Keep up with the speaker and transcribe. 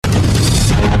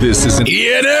This is an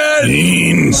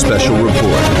ENN special report.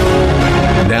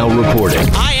 Now reporting.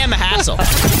 I am a hassle.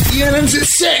 ENN's at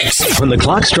 6. When the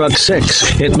clock struck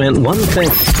 6, it meant one thing.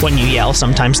 When you yell,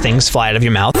 sometimes things fly out of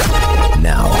your mouth.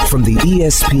 Now, from the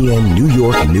ESPN New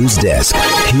York news desk,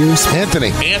 here's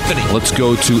Anthony. Let's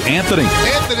go to Anthony.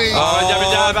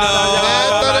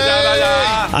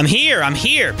 I'm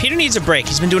here. Peter needs a break.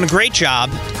 He's been doing a great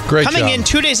job. Coming in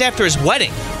 2 days after his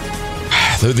wedding.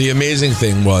 The amazing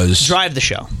thing was Drive the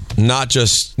show. not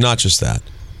just that.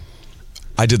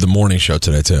 I did the morning show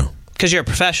today too. Because you're a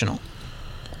professional.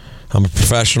 I'm a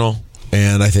professional,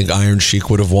 and I think Iron Sheik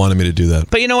would have wanted me to do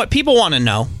that. But you know what? People want to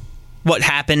know what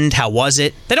happened. How was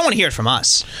it? They don't want to hear it from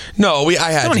us. No,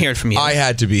 I had don't to hear it from you. I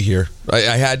had to be here. I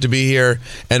had to be here,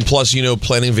 and plus,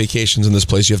 planning vacations in this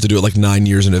place, you have to do it like 9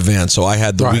 years in advance. So I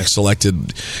had the week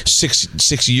selected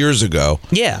six years ago.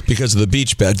 Yeah, because of the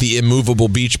beach bash, the immovable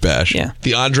beach bash. Yeah,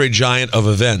 the Andre Giant of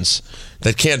events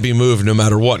that can't be moved no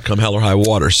matter what, come hell or high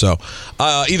water. So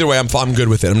either way, I'm good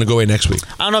with it. I'm gonna go away next week.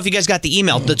 I don't know if you guys got the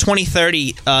email. The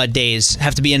 2030 days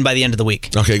have to be in by the end of the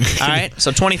week. Okay. All right.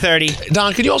 So 2030.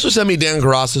 Don, can you also send me Dan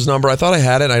Garas's number? I thought I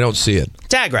had it, and I don't see it.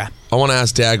 Dagra. I want to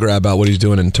ask Dagra about what he's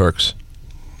doing in Turks.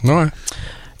 All right.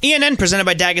 ENN presented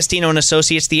by D'Agostino and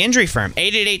Associates, the injury firm.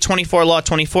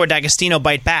 888-24-LAW-24. D'Agostino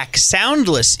bite back.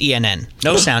 Soundless ENN.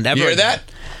 No sound ever. You hear that?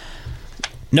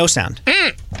 No sound.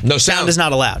 No Sound is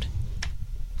not allowed.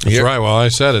 That's right. Well, I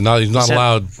said it. No, he's not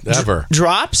allowed ever.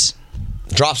 Drops?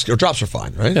 Drops are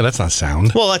fine, right? Yeah, that's not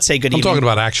sound. Well, let's say good evening. I'm talking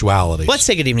about actuality. Let's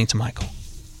say good evening to Michael.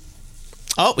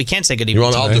 Oh, we can't say good evening.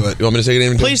 I'll do it. You want me to say good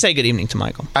evening to him? Please say good evening to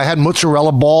Michael. I had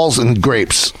mozzarella balls and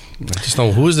grapes. I just don't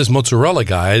know, who is this mozzarella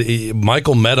guy?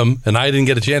 Michael met him, and I didn't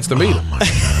get a chance to meet him. Oh, my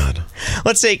God.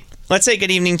 Let's say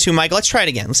good evening to Michael. Let's try it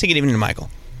again. Let's say good evening to Michael.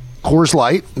 Coors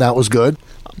Light, that was good.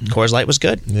 Coors Light was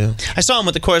good. Yeah. I saw him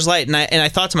with the Coors Light, and I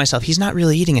thought to myself, he's not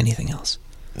really eating anything else.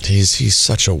 He's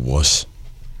such a wuss.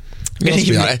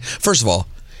 First of all,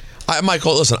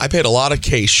 Michael, listen, I paid a lot of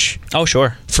cash. Oh,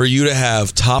 sure. For you to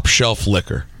have top shelf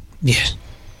liquor. Yeah.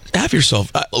 Have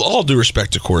yourself, all due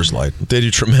respect to Coors Light, they do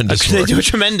tremendous work. They do a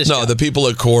tremendous job. No, the people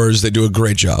at Coors, they do a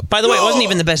great job. By the way, it wasn't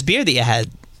even the best beer that you had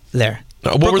there.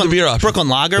 What were the beer options? Brooklyn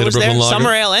Lager was there.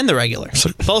 Summer Ale and the regular.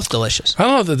 Both delicious. I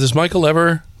don't know. Does Michael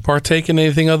ever partake in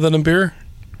anything other than beer?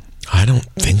 I don't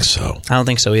think so. I don't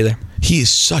think so either. He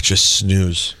is such a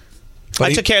snooze.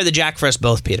 I took care of the Jack for us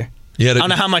both, Peter. I don't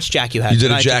know how much Jack you had. You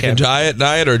did a Jack and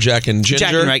diet or Jack and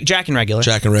ginger? Jack and regular.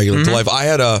 Jack and regular. Mm-hmm.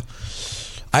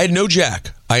 I had no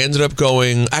Jack. I ended up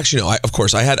going. Actually, no. Of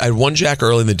course, I had one Jack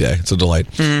early in the day. It's a delight.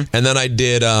 Mm-hmm. And then I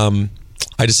did.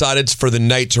 I decided for the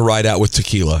night to ride out with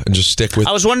tequila and just stick with.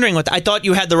 I was wondering I thought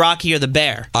you had the Rocky or the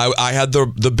Bear. I had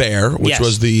the Bear, which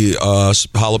was the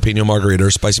jalapeno margarita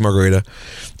or spicy margarita,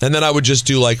 and then I would just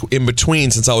do like in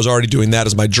between, since I was already doing that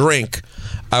as my drink.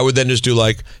 I would then just do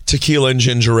like tequila and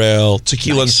ginger ale,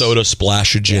 tequila and soda,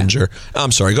 splash of ginger. Yeah.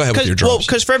 I'm sorry, go ahead with your drops. Well,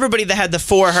 because for everybody that had the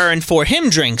for her and for him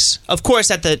drinks, of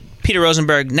course at the Peter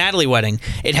Rosenberg-Natalie wedding,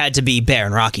 it had to be Bear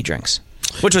and Rocky drinks,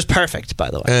 which was perfect, by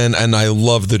the way. And I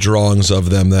love the drawings of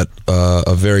them that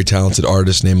a very talented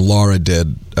artist named Laura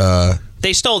did.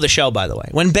 They stole the show, by the way.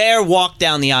 When Bear walked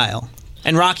down the aisle,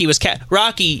 and Rocky was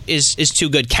Rocky is too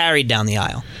good, carried down the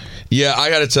aisle. Yeah, I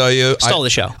got to tell you, stole the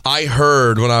show. I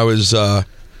heard when I was.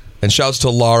 And shouts to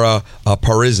Laura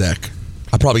Parizek.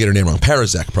 I probably get her name wrong.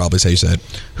 Parizek, probably is how you said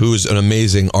it. Who's an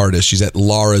amazing artist. She's at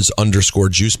Laura's _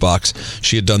 Juicebox.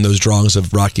 She had done those drawings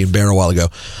of Rocky and Bear a while ago.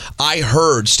 I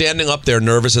heard, standing up there,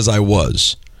 nervous as I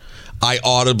was, I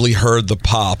audibly heard the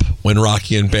pop when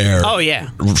Rocky and Bear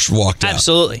walked out.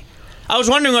 Absolutely. I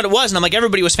was wondering what it was, and I'm like,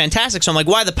 everybody was fantastic, so I'm like,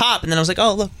 why the pop? And then I was like,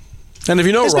 oh, look. And if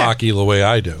you know Rocky the way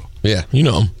I do. Yeah, you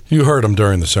know him. You heard him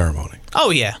during the ceremony.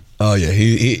 Oh, yeah. Oh, yeah.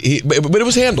 But it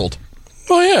was handled.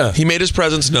 Oh, yeah. He made his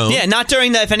presence known. Yeah, not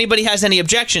during the, if anybody has any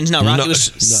objections, Rocky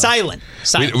was silent.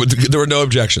 There were no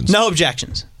objections. No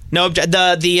objections.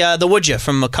 The would you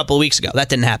from a couple of weeks ago. That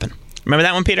didn't happen. Remember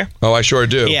that one, Peter? Oh, I sure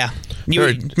do. Yeah.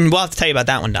 We'll have to tell you about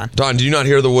that one, Don. Don, do you not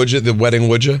hear the would you, the wedding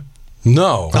would you?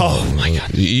 No. Oh, my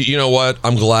God. You know what?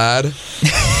 I'm glad.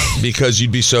 Because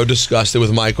you'd be so disgusted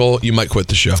with Michael, you might quit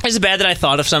the show. Is it bad that I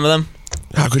thought of some of them?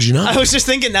 How could you not? I was just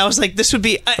thinking, I was like, this would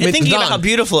be, thinking about how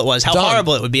beautiful it was, how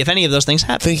horrible it would be if any of those things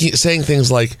happened. Saying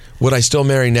things like, would I still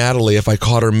marry Natalie if I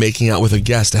caught her making out with a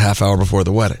guest a half hour before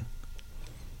the wedding?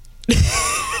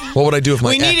 What would I do if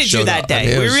my ex showed up? We needed you that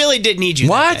day. We really did need you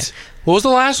that day. What was the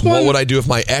last one? What would I do if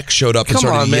my ex showed up and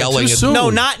started yelling at me?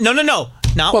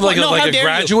 No. Like a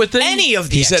graduate thing? Any of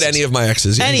the He said any of my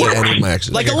exes. He said any of my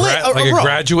exes. Like a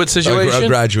graduate situation? A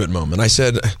graduate moment. I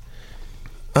said,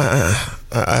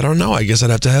 I don't know. I guess I'd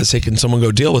have to say, can someone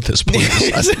go deal with this, please?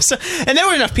 And there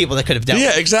were enough people that could have dealt with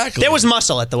it. Yeah, exactly. There was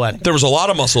muscle at the wedding. There was a lot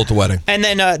of muscle at the wedding. And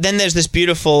then there's this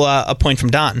beautiful a point from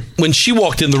Don. When she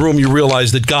walked in the room, you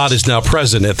realized that God is now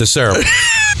present at the ceremony.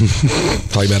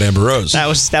 Talking about Amber Rose. That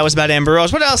was about Amber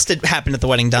Rose. What else did happen at the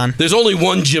wedding, Don? There's only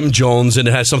one Jim Jones, and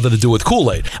it has something to do with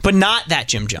Kool-Aid. But not that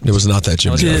Jim Jones. It was not that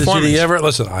Jim Jones. Did he ever?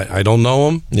 Listen, I don't know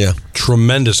him. Yeah.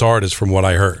 Tremendous artist from what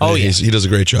I heard. Oh, yeah. He does a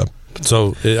great job. So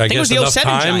I guess it was the enough 07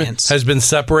 time Giants. has been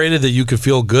separated that you could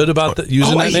feel good about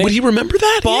using that name? Would he remember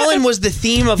that? Ballin' was the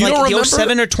theme of You like don't the remember?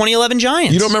 07 or 2011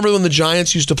 Giants. You don't remember when the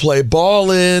Giants used to play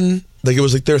Ballin'? Like it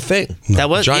was like their thing. That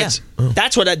was Giants. Yeah.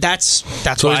 That's So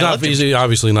why I loved him. he's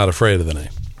obviously not afraid of the name.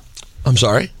 I'm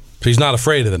sorry? He's not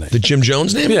afraid of the name. The Jim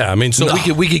Jones name? Yeah, I mean, so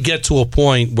No. we could get to a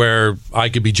point where I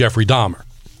could be Jeffrey Dahmer.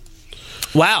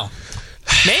 Wow.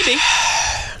 Maybe.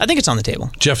 I think it's on the table.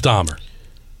 Jeff Dahmer.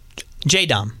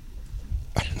 J-Dom.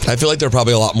 I feel like there are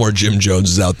probably a lot more Jim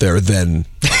Joneses out there than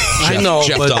I know,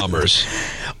 Jeff but Dahmers.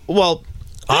 Well,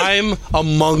 I'm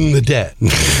among the dead.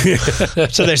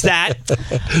 so there's that.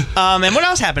 And what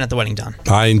else happened at the wedding, Don?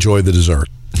 I enjoyed the dessert.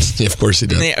 Yeah, of course he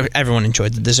did. Yeah, everyone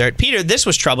enjoyed the dessert. Peter, this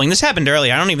was troubling. This happened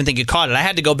earlier. I don't even think you caught it. I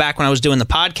had to go back when I was doing the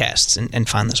podcasts and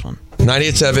find this one.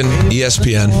 98.7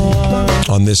 ESPN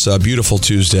on this beautiful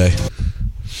Tuesday.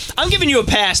 I'm giving you a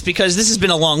pass because this has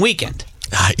been a long weekend.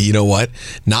 You know what?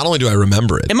 Not only do I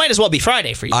remember it, It might as well be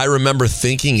Friday for you. I remember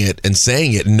thinking it and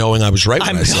saying it and knowing I was right when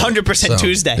I'm I said it. 100%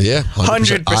 Tuesday. Yeah,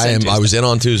 100%. 100% I was in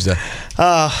on Tuesday.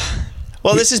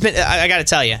 Well, this has been, I got to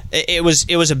tell you, it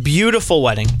was a beautiful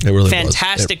wedding. It really was.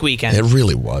 Fantastic weekend. It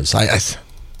really was.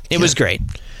 It was great.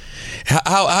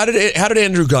 How did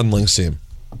Andrew Gunling seem?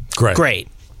 Great.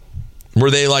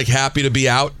 Were they like happy to be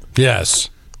out? Yes.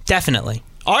 Definitely.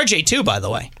 RJ too, by the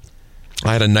way.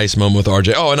 I had a nice moment with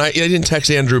RJ. Oh, and I didn't text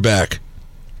Andrew back.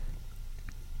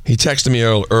 He texted me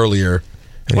earlier.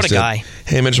 And What he a said, guy.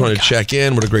 Hey, man, just wanted to check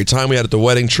in. What a great time we had at the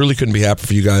wedding. Truly couldn't be happier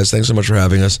for you guys. Thanks so much for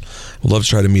having us. We'd love to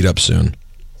try to meet up soon.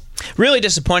 Really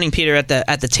disappointing, Peter, at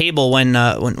the table when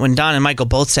Don and Michael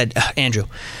both said, Andrew,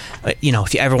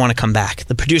 if you ever want to come back,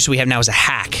 the producer we have now is a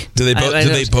hack. Did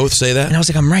they both say that? And I was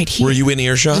like, I'm right here. Were you in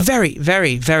earshot? Very,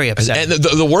 very, very upset. And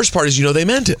the worst part is, they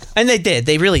meant it. And they did.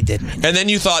 They really did. And then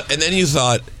you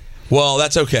thought, well,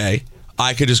 that's okay.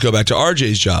 I could just go back to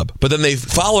RJ's job. But then they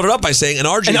followed it up by saying, and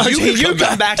RJ, you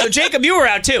come back. So, Jacob, you were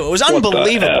out too. It was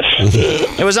unbelievable.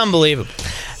 It was unbelievable.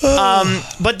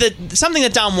 But something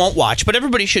that Don won't watch, but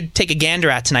everybody should take a gander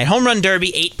at tonight. Home Run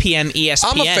Derby, 8 p.m.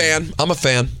 ESPN. I'm a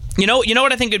fan. You know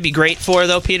what I think would be great for,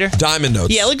 though, Peter? Diamond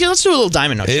Notes. Yeah, let's do a little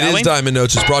Diamond Notes, It shall is we? Diamond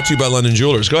Notes. It's brought to you by London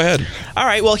Jewelers. Go ahead. All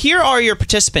right, well, here are your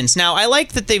participants. Now, I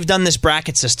like that they've done this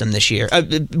bracket system this year.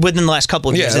 Within the last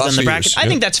couple of years, they've done the brackets. I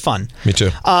think that's fun. Me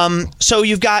too. So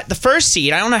you've got the first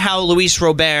seed. I don't know how Luis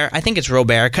Robert, I think it's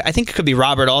Robert. I think it could be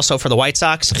Robert also for the White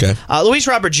Sox. Okay. Luis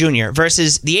Robert Jr.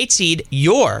 versus the 8 seed,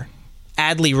 your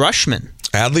Adley Rushman.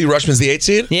 Adley Rushman's the 8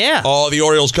 seed? Yeah. Oh, the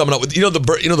Orioles coming up with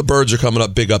the Birds are coming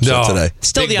up big upset today.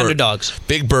 Still the underdogs.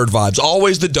 Big Bird vibes.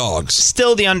 Always the dogs.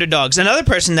 Still the underdogs. Another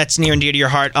person that's near and dear to your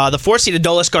heart, the 4 seed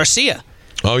Adolis Garcia.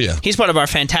 Oh, yeah. He's part of our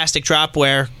fantastic drop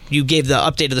where you gave the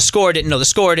update of the score, didn't know the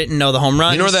score, didn't know the home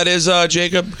runs. You know what that is,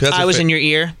 Jacob? I was in your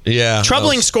ear. Yeah.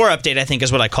 Troubling score update, I think,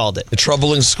 is what I called it. A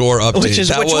troubling score update. Which it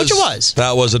was.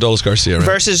 That was Adolis Garcia, right?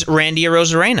 Versus Randy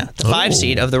Arozarena, the 5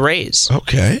 seed of the Rays.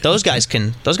 Okay. Those guys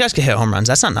can hit home runs.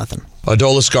 That's not nothing.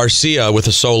 Adolis Garcia with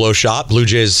a solo shot. Blue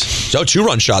Jays,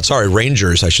 2-run shot. Sorry,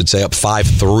 Rangers, I should say, up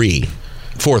 5-3.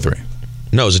 4-3.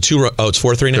 No, it was a 2-run. Oh, it's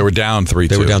 4-3 now? They were down 3-2.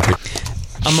 They were down 3.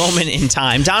 A moment in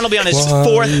time. Don will be on his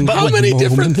fourth. How many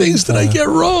different things did I get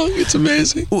wrong? It's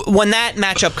amazing. When that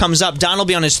matchup comes up, Don will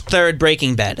be on his third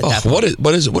Breaking Bad at that point.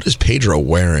 What is Pedro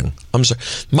wearing? I'm sorry.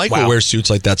 Michael wears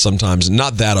suits like that sometimes.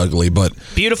 Not that ugly, but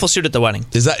beautiful suit at the wedding.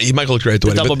 Michael looked great at the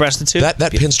wedding. Double-breasted suit. That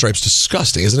pinstripe's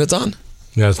disgusting, isn't it, Don?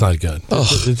 Yeah, it's not good. Oh,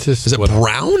 it's just, is it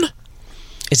brown?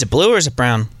 Is it blue or is it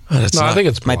brown? I think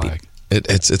it's black. Might be.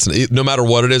 It's no matter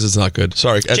what it is, it's not good.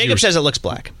 Sorry. Jacob says it looks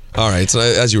black. All right, so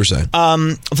as you were saying.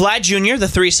 Vlad Jr., the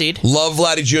 3 seed. Love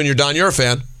Vladdy Jr. Don, you're a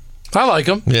fan. I like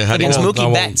him. Yeah, how do you Against know?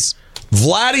 Mookie Betts.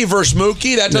 Vladdy versus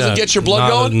Mookie? That doesn't get your blood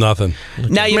going? Nothing.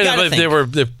 Now you got to think.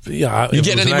 You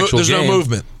get any there's no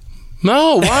movement.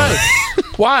 No, why?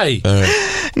 Why?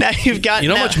 Right. Now you've got. You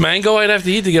know how much mango I'd have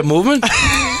to eat to get movement?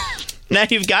 Now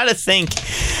you've got to think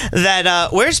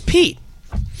that where's Pete?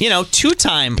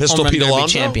 2-time Pistol home run Pete derby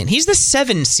Alonso? champion. He's the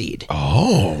 7 seed.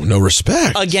 Oh, no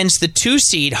respect. Against the 2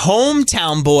 seed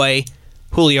hometown boy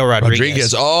Julio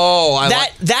Rodriguez. Oh,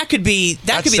 that could be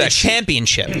sexy. the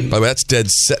championship. By the way, that's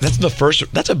dead set. That's the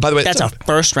first. By the way, that's a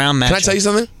first round match. Can I tell you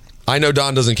something? I know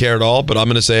Don doesn't care at all, but I'm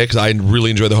going to say it because I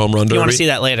really enjoy the home run derby. You want to see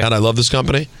that later. And I love this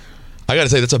company. I got to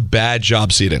say, that's a bad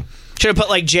job seating. Should have put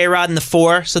like J-Rod in the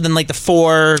 4, so then like the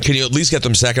 4... Can you at least get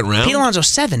them second round? Pete Alonso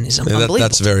 7 is unbelievable.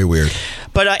 That's very weird.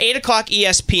 But 8 o'clock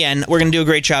ESPN, we're going to do a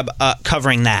great job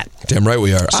covering that. Damn right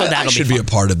we are. So I should be a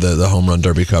part of the home run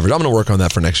derby coverage. I'm going to work on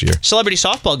that for next year. Celebrity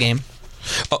softball game.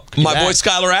 My boy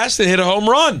Skylar Aston hit a home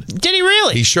run. Did he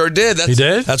really? He sure did. He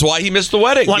did? That's why he missed the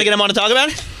wedding. Want to get him on to talk about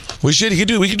it? We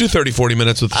could do 30, 40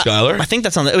 minutes with Skylar. I think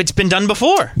that's on it's been done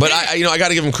before. But I got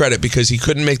to give him credit because he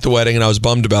couldn't make the wedding, and I was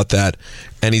bummed about that.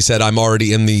 And he said, "I'm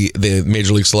already in the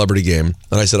Major League Celebrity game."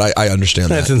 And I said, "I understand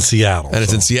that." That's in Seattle. And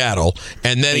it's in Seattle.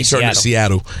 And then he turned to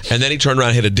Seattle. And then he turned around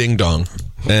and hit a ding dong.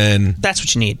 And that's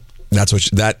what you need. That's what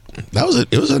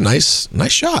it was a nice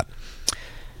shot.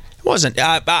 It wasn't.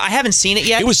 I haven't seen it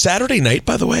yet. It was Saturday night,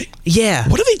 by the way. Yeah.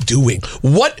 What are they doing?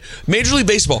 What Major League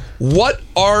Baseball? What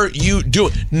are you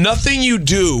doing? Nothing you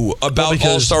do about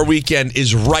All-Star Weekend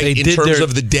is right in terms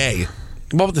of the day.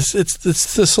 Well, it's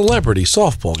the celebrity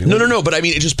softball game. No. But I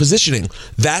mean, it's just positioning.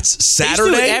 That's Saturday They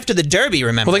used to do it after the Derby.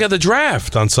 Remember? Well, they got the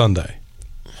draft on Sunday.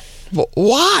 Well,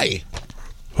 why?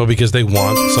 Well, because they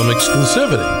want some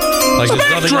exclusivity. Like there's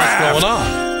nothing else going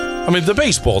on. I mean, the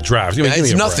baseball draft.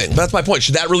 It's nothing. That's my point.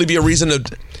 Should that really be a reason to...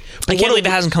 I can't believe it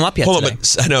hasn't come up yet today.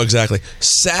 I know, exactly.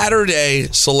 Saturday,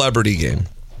 celebrity game.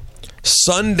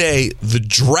 Sunday, the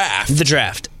draft. The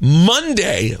draft.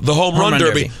 Monday, the home run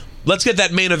derby. Let's get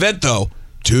that main event, though.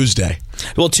 Tuesday.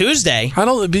 Well, Tuesday.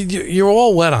 You're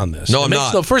all wet on this. No, I'm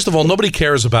not. First of all, nobody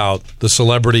cares about the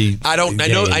celebrity. I know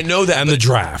that. And the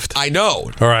draft. I know.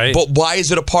 All right. But why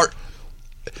is it a part?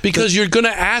 Because you're going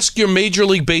to ask your Major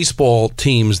League Baseball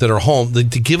teams that are home to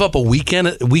give up a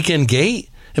weekend gate.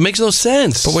 It makes no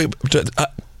sense. But wait,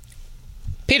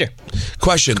 Peter.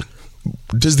 Question: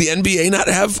 does the NBA not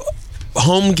have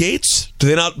home gates? Do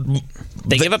they not?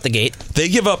 They give up the gate. They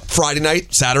give up Friday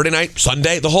night, Saturday night,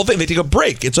 Sunday, the whole thing. They take a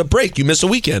break. It's a break. You miss a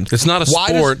weekend. It's not a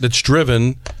sport that's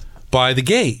driven by the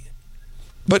gate.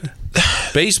 But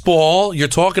baseball, you're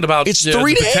talking about it's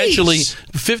 3 days. Potentially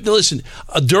 50. Listen,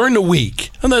 during the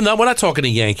week, and then we're not talking the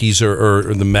Yankees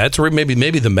or the Mets, or maybe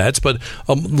the Mets, but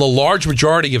the large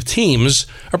majority of teams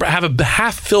have a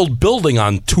half-filled building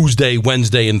on Tuesday,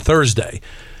 Wednesday, and Thursday.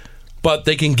 But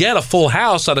they can get a full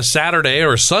house on a Saturday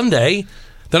or a Sunday.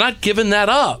 They're not giving that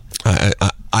up.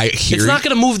 I hear it's not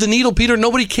going to move the needle, Peter.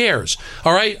 Nobody cares.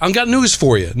 All right? I've got news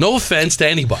for you. No offense to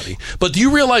anybody. But do you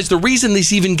realize the reason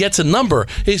this even gets a number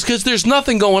is because there's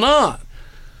nothing going on?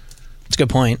 That's a good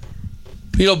point.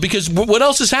 Because what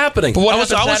else is happening? But what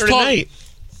happened Saturday night?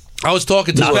 I was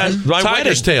talking to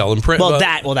Tiger's Tail.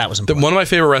 That was important. One of my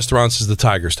favorite restaurants is the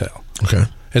Tiger's Tail. Okay.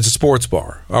 It's a sports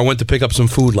bar. I went to pick up some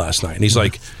food last night, and he's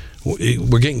like,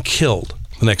 we're getting killed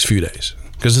the next few days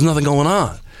because there's nothing going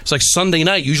on. It's like Sunday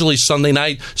night, usually Sunday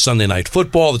night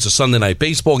football. It's a Sunday night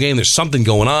baseball game. There's something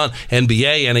going on,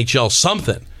 NBA, NHL,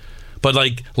 something. But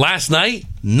like last night,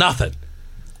 nothing.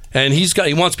 And he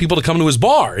wants people to come to his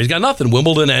bar. He's got nothing.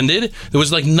 Wimbledon ended. There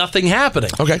was like nothing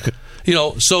happening. Okay.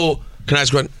 So can I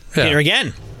ask one? Peter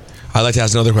again. I'd like to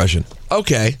ask another question.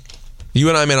 Okay. You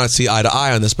and I may not see eye to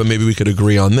eye on this, but maybe we could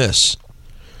agree on this.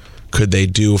 Could they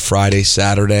do Friday,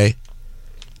 Saturday,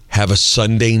 have a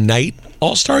Sunday night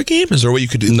All-Star game? Is there a way you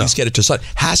could at least get it to Sunday?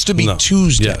 Has to be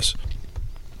Tuesday. Yes.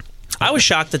 I was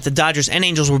shocked that the Dodgers and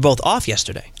Angels were both off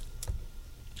yesterday.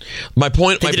 My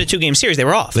point... They did a 2-game series. They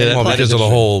were off. Because of the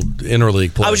whole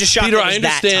interleague play. I was just shocked. Peter, I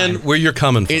understand where you're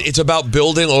coming from. It's about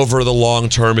building over the long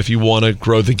term if you want to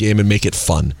grow the game and make it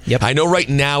fun. Yep. I know right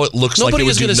now it looks like it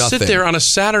would do nothing. Nobody is going to sit there on a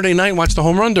Saturday night and watch the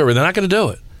home run derby. They're not going to do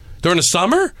it. During the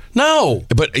summer? No.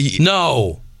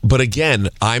 No. But again,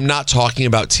 I'm not talking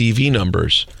about TV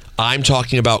numbers. I'm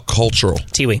talking about cultural.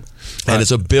 Tiwi. And it's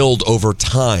a build over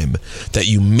time that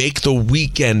you make the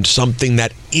weekend something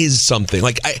that is something.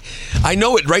 Like, I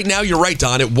know it right now, you're right,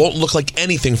 Don. It won't look like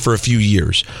anything for a few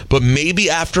years. But maybe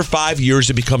after 5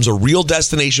 years, it becomes a real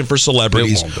destination for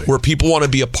celebrities where people want to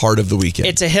be a part of the weekend.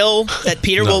 It's a hill that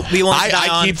Peter will be willing to die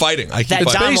on. I keep fighting. That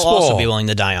Don will also be willing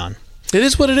to die on. It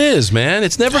is what it is, man.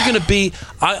 It's never going to be...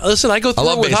 Listen, I go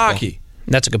through it with baseball. hockey.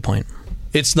 That's a good point.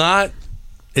 It's not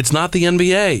the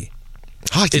NBA.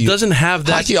 Hockey, it doesn't have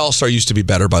that. Hockey All-Star used to be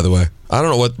better, by the way. I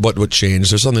don't know what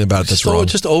changed. There's something about it that's wrong.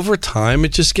 Just over time,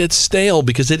 it just gets stale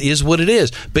because it is what it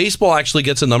is. Baseball actually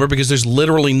gets a number because there's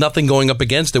literally nothing going up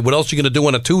against it. What else are you going to do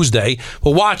on a Tuesday?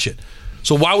 Well, watch it.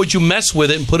 So why would you mess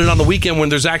with it and put it on the weekend when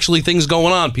there's actually things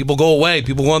going on? People go away.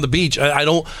 People go on the beach. I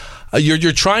don't...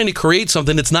 You're trying to create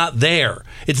something that's not there.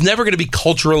 It's never going to be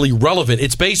culturally relevant.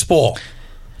 It's baseball.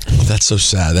 That's so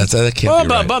sad. That can't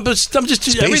be right. But I'm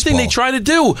just everything they try to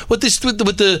do with the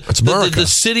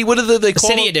city. What do they call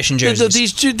City Edition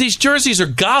jerseys? These jerseys are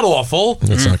god awful.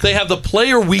 They have the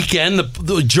player weekend.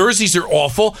 The jerseys are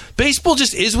awful. Baseball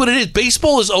just is what it is.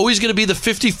 Baseball is always going to be the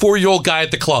 54-year-old guy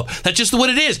at the club. That's just what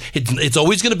it is. It's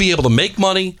always going to be able to make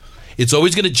money. It's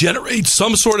always going to generate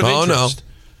some sort of interest.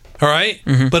 All right?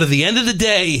 Mm-hmm. But at the end of the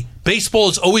day, baseball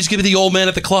is always going to be the old man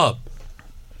at the club.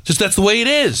 Just that's the way it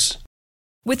is.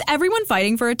 With everyone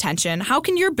fighting for attention, how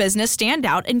can your business stand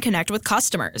out and connect with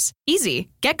customers? Easy.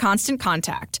 Get Constant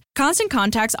Contact. Constant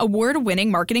Contact's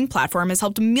award-winning marketing platform has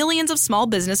helped millions of small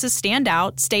businesses stand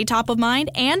out, stay top of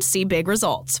mind, and see big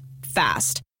results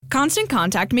fast. Constant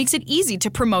Contact makes it easy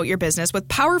to promote your business with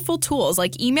powerful tools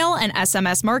like email and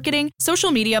SMS marketing,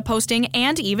 social media posting,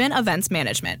 and even events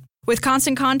management. With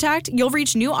Constant Contact, you'll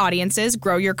reach new audiences,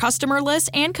 grow your customer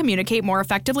list, and communicate more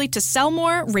effectively to sell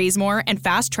more, raise more, and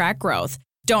fast-track growth.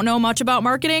 Don't know much about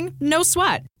marketing? No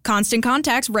sweat. Constant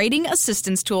Contact's writing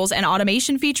assistance tools and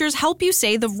automation features help you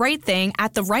say the right thing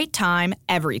at the right time,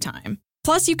 every time.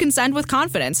 Plus, you can send with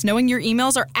confidence, knowing your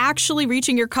emails are actually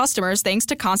reaching your customers thanks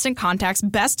to Constant Contact's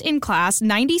best-in-class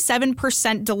 97%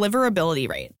 deliverability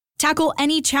rate. Tackle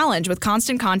any challenge with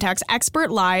Constant Contact's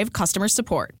expert live customer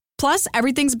support. Plus,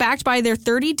 everything's backed by their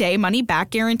 30-day money-back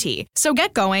guarantee. So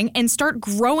get going and start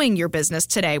growing your business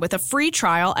today with a free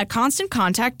trial at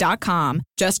ConstantContact.com.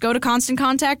 Just go to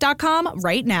ConstantContact.com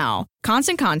right now.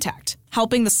 Constant Contact,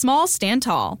 helping the small stand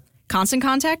tall.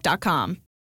 ConstantContact.com.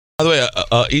 By the way,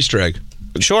 Easter egg.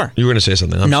 Sure. You were going to say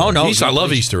something. No. I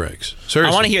love Easter eggs.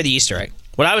 Seriously. I want to hear the Easter egg.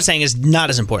 What I was saying is not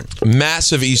as important.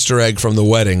 Massive Easter egg from the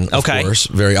wedding, of course.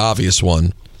 Very obvious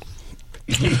one.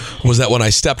 Was that when I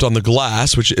stepped on the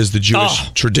glass, which is the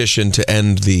Jewish tradition to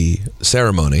end the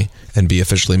ceremony and be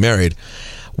officially married,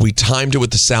 we timed it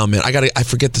with the sound man. I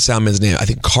forget the sound man's name. I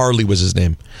think Carly was his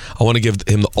name. I want to give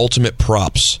him the ultimate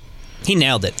props. He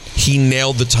nailed it. He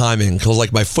nailed the timing. Because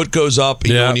like my foot goes up.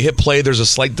 You know, when you hit play, there's a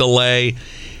slight delay.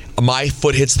 My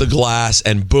foot hits the glass,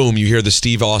 and boom, you hear the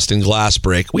Steve Austin glass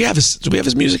break. Do we have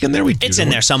his music in there? It's in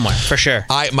there somewhere, for sure.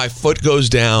 My foot goes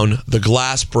down, the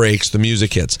glass breaks, the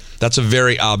music hits. That's a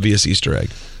very obvious Easter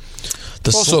egg.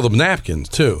 Also, the napkins,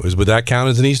 too. Would that count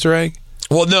as an Easter egg?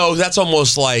 Well, no, that's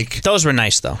almost like... Those were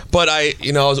nice, though. But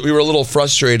we were a little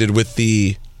frustrated with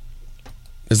the...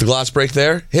 Is the glass break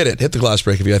there? Hit the glass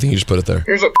break. I think you just put it there.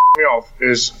 Here's what me off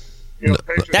is...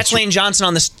 That's Lane Johnson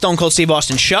on the Stone Cold Steve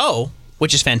Austin show,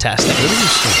 which is fantastic.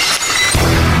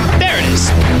 There it is.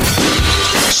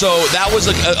 So that was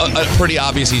a pretty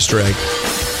obvious Easter egg.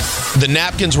 The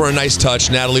napkins were a nice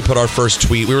touch. Natalie put our first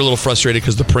tweet. We were a little frustrated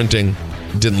because the printing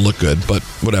didn't look good, but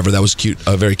whatever. That was cute.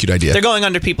 A very cute idea. They're going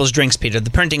under people's drinks, Peter. The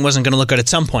printing wasn't going to look good at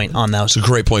some point on those. It's a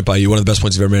great point by you. One of the best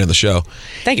points you've ever made on the show.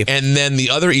 Thank you. And then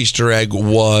the other Easter egg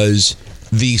was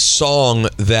the song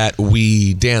that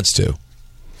we danced to,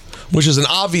 which is an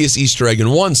obvious Easter egg in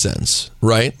one sense,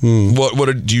 right?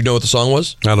 What do you know what the song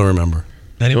was? I don't remember.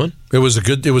 Anyone? It was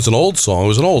an old song. It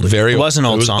was an oldie. It was an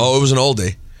old song. Oh, it was an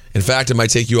oldie. In fact, it might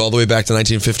take you all the way back to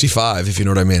 1955, if you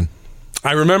know what I mean.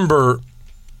 I remember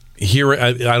hearing.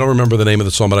 I don't remember the name of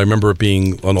the song, but I remember it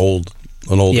being an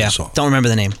oldie song. Don't remember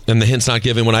the name. And the hint's not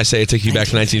given when I say it took you back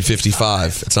to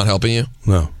 1955. It's not helping you?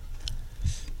 No.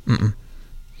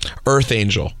 Earth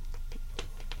Angel.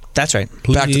 That's right.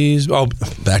 Please.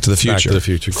 Back to the Future. Back to the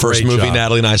Future. First Great movie job.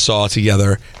 Natalie and I saw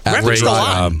together.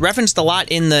 Referenced a lot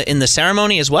in the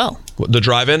ceremony as well. The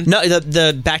drive-in? No,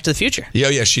 the Back to the Future.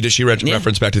 Yeah, she did. She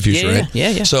referenced Back to the Future, right?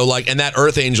 Yeah. So and that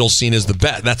Earth Angel scene is the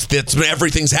best. That's when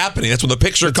everything's happening. That's when the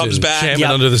picture comes back.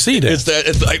 Enchantment under the sea dance.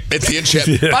 It's the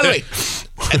enchantment. By the way,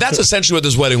 and that's essentially what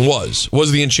this wedding was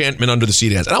the enchantment under the sea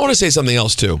dance. And I want to say something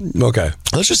else too. Okay.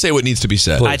 Let's just say what needs to be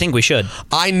said. I think we should.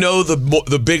 I know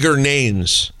the bigger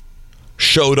names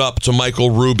showed up to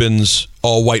Michael Rubin's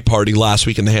all-white party last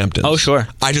week in the Hamptons. Oh, sure.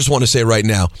 I just want to say right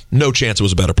now, no chance it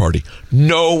was a better party.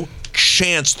 No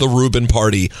chance the Rubin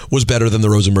party was better than the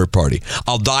Rosenberg party.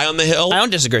 I'll die on the hill. I don't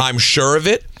disagree. I'm sure of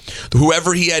it.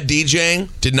 Whoever he had DJing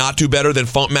did not do better than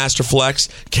Funkmaster Flex,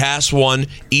 Cass One,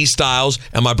 E Styles,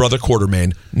 and my brother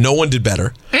Quartermain. No one did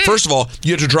better. First of all,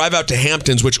 you had to drive out to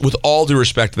Hamptons, which, with all due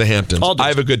respect to the Hamptons, I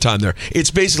have a good time there. It's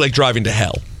basically like driving to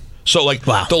hell. So,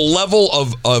 the level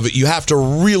of you have to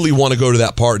really want to go to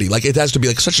that party. Like, it has to be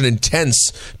like such an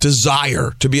intense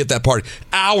desire to be at that party.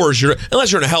 Hours,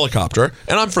 unless you're in a helicopter,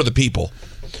 and I'm for the people.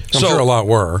 I'm sure a lot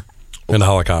were in a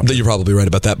helicopter. You're probably right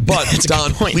about that. But,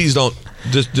 Don, please don't.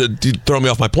 just throw me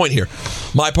off my point here.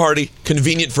 My party,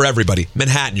 convenient for everybody.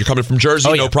 Manhattan, you're coming from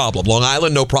Jersey, no problem. Long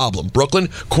Island, no problem. Brooklyn,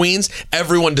 Queens,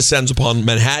 everyone descends upon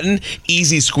Manhattan.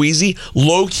 Easy squeezy,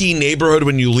 low-key neighborhood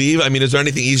when you leave. I mean, is there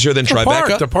anything easier than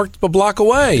Tribeca? They're parked a block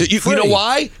away. You know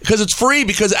why? Because it's free.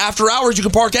 Because after hours, you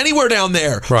can park anywhere down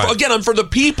there. Right. Again, I'm for the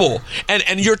people.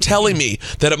 And you're telling me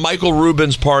that at Michael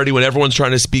Rubin's party, when everyone's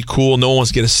trying to be cool, no one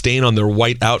wants to get a stain on their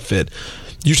white outfit,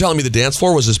 you're telling me the dance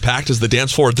floor was as packed as the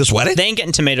dance floor at this wedding? They ain't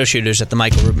getting tomato shooters at the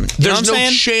Michael Rubin. There's no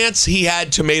chance he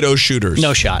had tomato shooters.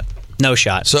 No shot. No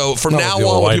shot. So from now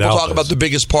on, when people talk about the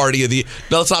biggest party of the...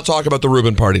 No, let's not talk about the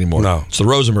Rubin party anymore. No. It's the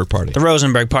Rosenberg party. The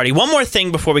Rosenberg party. One more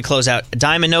thing before we close out.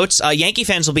 Diamond Notes. Yankee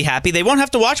fans will be happy. They won't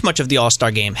have to watch much of the All-Star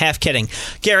game. Half kidding.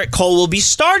 Garrett Cole will be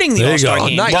starting the All-Star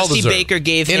game. Nice. Dusty Baker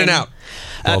gave him... In and out.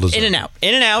 In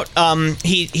and out.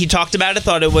 He talked about it,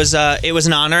 thought it was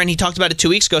an honor, and he talked about it 2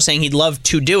 weeks ago, saying he'd love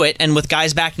to do it. And with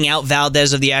guys backing out,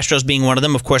 Valdez of the Astros being one of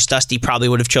them, of course, Dusty probably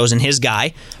would have chosen his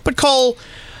guy. But Cole,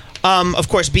 of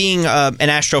course, being an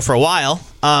Astro for a while,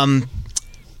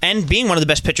 and being one of the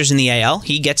best pitchers in the AL,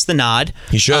 he gets the nod.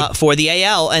 He should. For the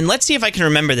AL. And let's see if I can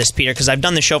remember this, Peter, because I've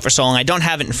done the show for so long. I don't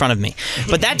have it in front of me.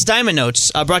 But that's Diamond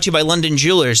Notes, brought to you by London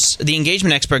Jewelers, the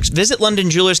engagement experts. Visit London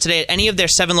Jewelers today at any of their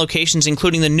 7 locations,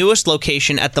 including the newest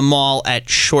location at the mall at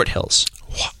Short Hills.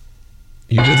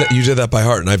 You did that by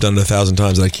heart, and I've done it 1,000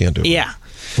 times, and I can't do it. Yeah.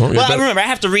 Well, remember, I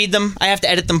have to read them. I have to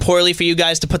edit them poorly for you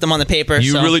guys to put them on the paper.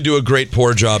 You really do a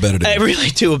poor job editing. I really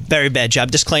do a very bad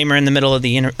job. Disclaimer in the middle of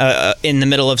in the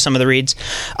middle of some of the reads.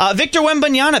 Victor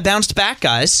Wembanyama bounced back,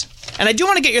 guys. And I do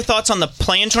want to get your thoughts on the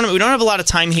play-in tournament. We don't have a lot of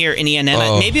time here in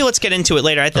ENN. Maybe let's get into it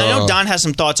later. I know Don has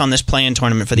some thoughts on this play-in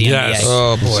tournament for the NBA.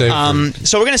 Oh, boy.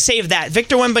 So we're going to save that.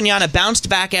 Victor Wembanyama bounced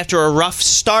back after a rough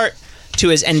start to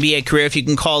his NBA career, if you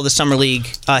can call the Summer League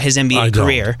his NBA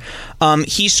career.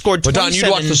 He scored 27... But Don,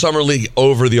 you'd watch the Summer League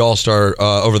over the All-Star,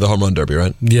 over the Home Run Derby,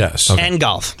 right? Yes. Okay. And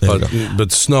golf.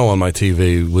 But snow on my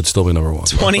TV would still be number one.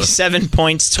 27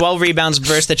 points, 12 rebounds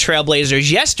versus the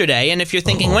Trailblazers yesterday. And if you're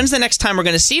thinking, when's the next time we're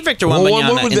going to see Victor Wembanyama in the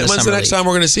Summer League? When's the next time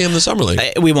we're going to see him in the Summer League?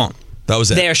 We won't. That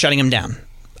was it. They are shutting him down.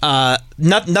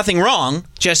 Nothing wrong.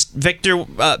 Just Victor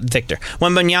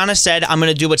Wembanyama said, I'm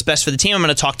going to do what's best for the team. I'm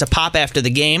going to talk to Pop after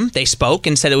the game. They spoke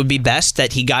and said it would be best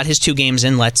that he got his 2 games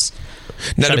in. Let's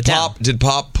shut it down. Did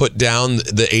Pop put down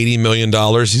the $80 million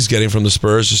he's getting from the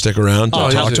Spurs to stick around to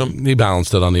talk to him? He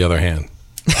balanced it on the other hand.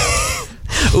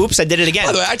 Oops, I did it again.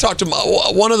 By the way, I talked to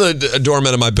one of the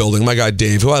doormen in my building, my guy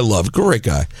Dave, who I love, great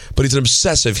guy, but he's an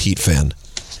obsessive Heat fan.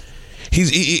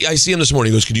 I see him this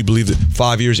morning. He goes, "Could you believe that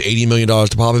 5 years, $80 million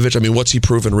to Popovich? I mean, what's he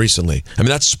proven recently? I mean,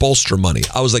 that's Spoelstra money."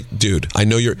 I was like, "Dude, I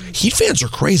know Heat fans are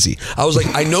crazy." I was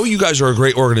like, "I know you guys are a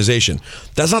great organization.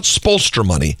 That's not Spoelstra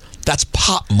money. That's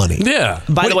Pop money." Yeah.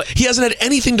 By the way, he hasn't had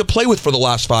anything to play with for the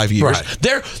last 5 years.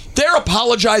 Right. They're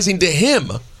apologizing to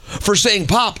him for saying,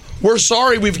 "Pop, we're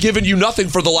sorry we've given you nothing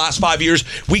for the last 5 years.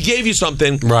 We gave you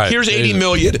something. Right. Here's $80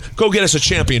 million. Go get us a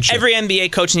championship." Every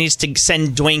NBA coach needs to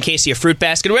send Dwayne Casey a fruit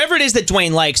basket, whatever it is that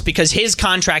Dwayne likes, because his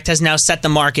contract has now set the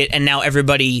market, and now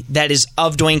everybody that is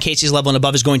of Dwayne Casey's level and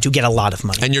above is going to get a lot of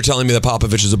money. And you're telling me that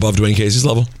Popovich is above Dwayne Casey's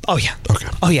level? Oh, yeah. Okay.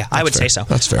 Oh, yeah. I would say so.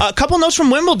 That's fair. A couple notes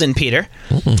from Wimbledon, Peter.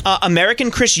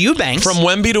 American Chris Eubanks. From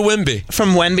Wemby to Wimby.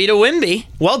 From Wemby to Wimby.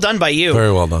 Well done by you.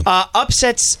 Very well done.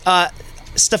 Upsets...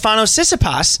 Stefanos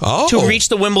Tsitsipas to reach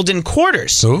the Wimbledon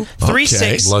quarters. Who?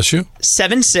 3-6. Bless you.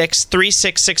 7-6,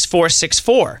 3-6,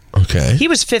 6-4, 6-4. Okay. He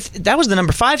was 5th. That was the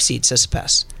number 5 seed,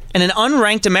 Tsitsipas. And an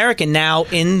unranked American now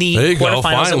in the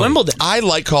quarterfinals at Wimbledon. I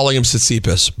like calling him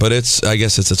Tsitsipas, but I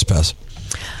guess it's Tsitsipas.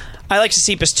 I like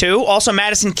Tsitsipas too. Also,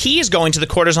 Madison Keys going to the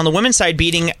quarters on the women's side,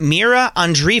 beating Mira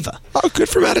Andreeva. Oh, good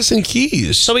for Madison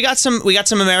Keys. So we got some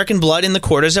American blood in the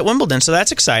quarters at Wimbledon, so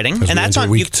that's exciting. And that's on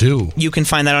week 2. You can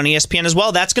find that on ESPN as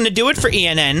well. That's going to do it for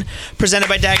ENN, presented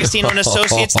by D'Agostino and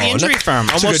Associates, the injury firm.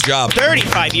 That's almost a good job.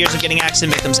 35 years of getting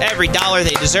accident victims every dollar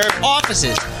they deserve.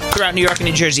 Offices throughout New York and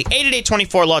New Jersey.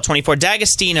 888-24-LAW-24.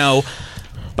 D'Agostino.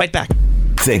 Bite back.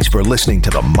 Thanks for listening to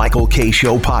the Michael K.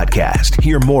 Show podcast.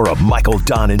 Hear more of Michael,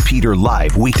 Don, and Peter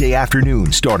live weekday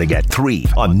afternoon starting at 3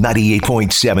 on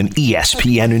 98.7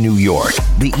 ESPN in New York,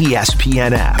 the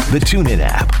ESPN app, the TuneIn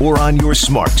app, or on your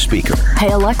smart speaker. Hey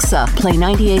Alexa, play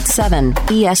 98.7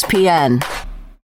 ESPN.